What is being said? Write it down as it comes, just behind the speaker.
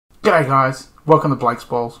G'day guys, welcome to Blake's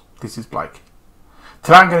Balls. This is Blake.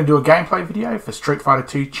 Today I'm going to do a gameplay video for Street Fighter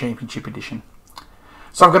 2 Championship Edition.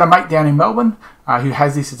 So I've got a mate down in Melbourne who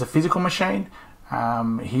has this as a physical machine.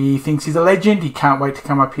 He thinks he's a legend, he can't wait to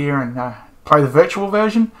come up here and play the virtual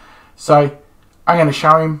version. So I'm going to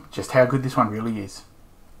show him just how good this one really is.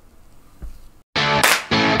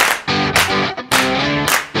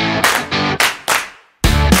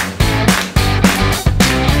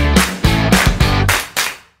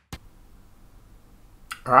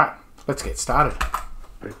 Alright, let's get started.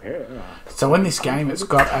 So in this game it's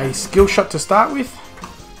got a skill shot to start with.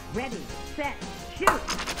 Ready, set, shoot.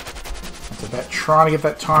 It's about trying to get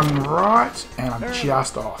that timing right, and I'm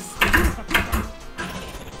just off.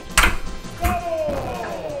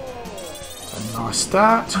 So nice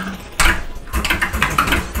start.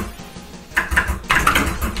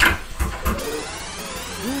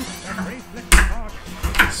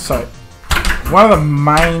 So one of the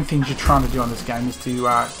main things you're trying to do on this game is to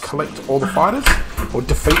collect all the fighters, or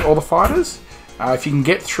defeat all the fighters. If you can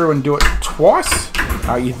get through and do it twice,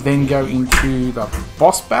 you then go into the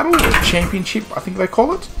boss battle, or championship, I think they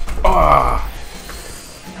call it. Oh.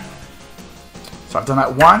 So I've done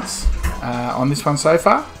that once on this one so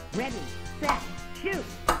far. Ready, set, shoot.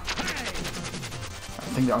 I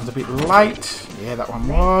think that one's a bit late. Yeah, that one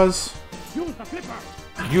was. Use the flipper.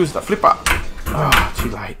 Use the flipper. Oh,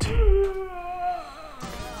 too late.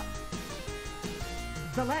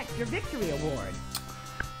 Select your victory award.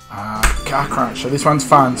 Car crunch. So this one's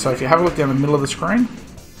fun. So if you have a look down the middle of the screen,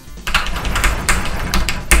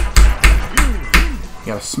 you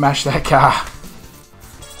gotta smash that car.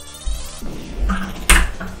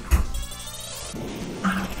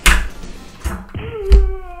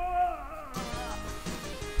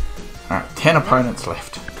 Alright, 10 opponents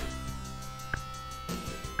left.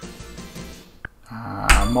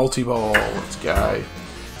 Multi-ball, let's go.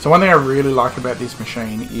 So one thing I really like about this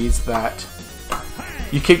machine is that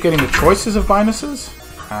you keep getting the choices of bonuses.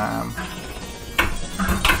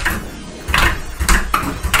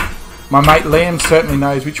 My mate Liam certainly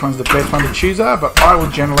knows which one's the best one to choose but I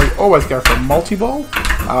would generally always go for a multi-ball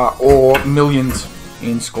or millions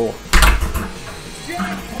in score.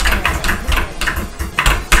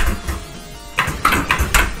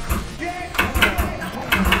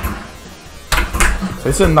 So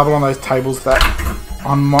this is another one of those tables that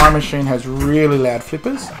on my machine has really loud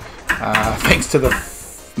flippers, thanks to the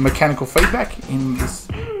mechanical feedback in this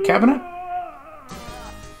cabinet.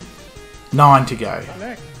 9 to go.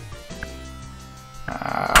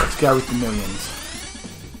 Let's go with the millions.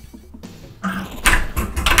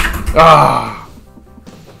 Ah!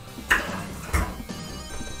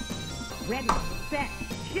 Ready, set,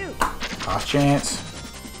 shoot. Last chance.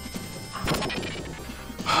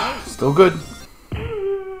 Still good.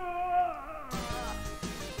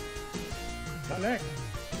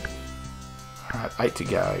 Alright, 8 to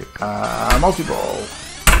go. Multi-ball.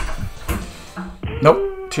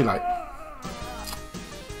 Nope, too late.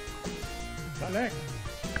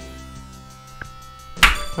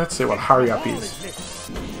 Let's see what hurry up is.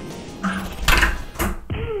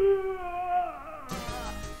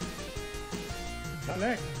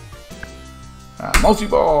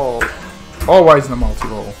 Multi-ball. Always in the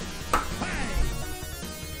multi-ball.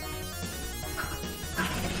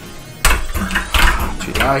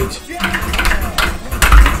 Too late.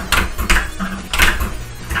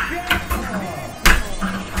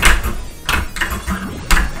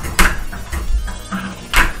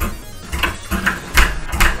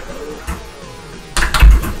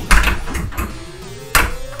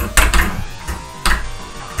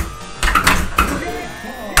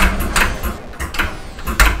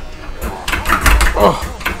 Oh.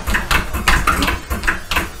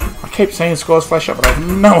 I keep seeing scores flash up, but I have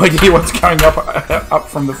no idea what's going up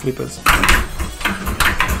from the flippers.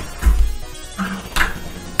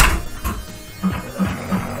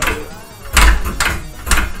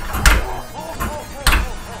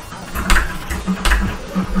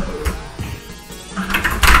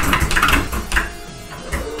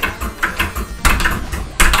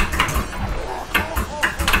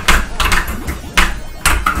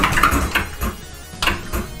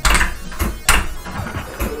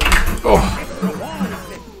 Oh.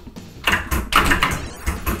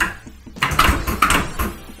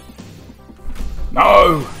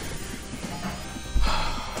 No.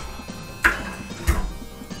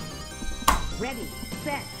 Ready,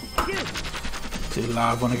 set, shoot. Too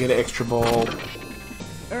loud, want to get an extra ball.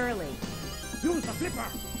 Early. Use the flipper.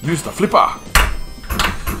 Use the flipper.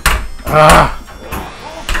 Ah.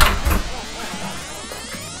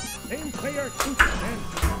 Same player shoots again.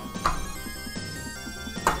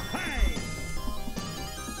 Hey.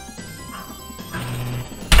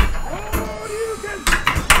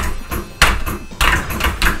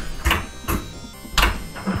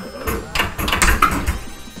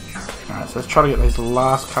 So let's try to get these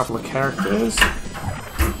last couple of characters.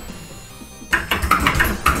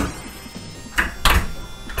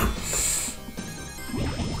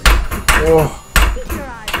 Oh. Keep your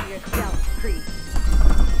eyes on yourself, priest.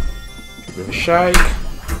 Give it a shake.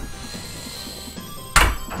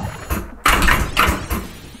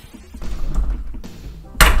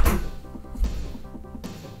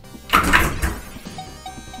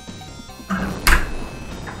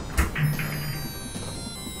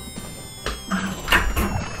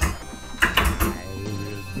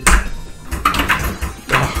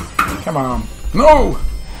 Oh, come on. No!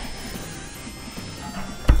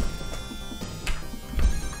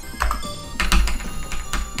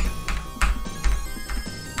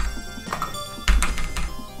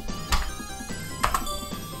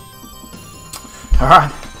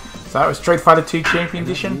 Alright, so it was Street Fighter 2 Champion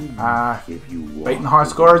Edition. Beating the high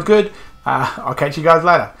score is good. I'll catch you guys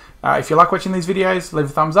later. If you like watching these videos, leave a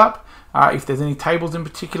thumbs up. If there's any tables in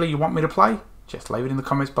particular you want me to play, just leave it in the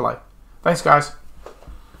comments below. Thanks guys.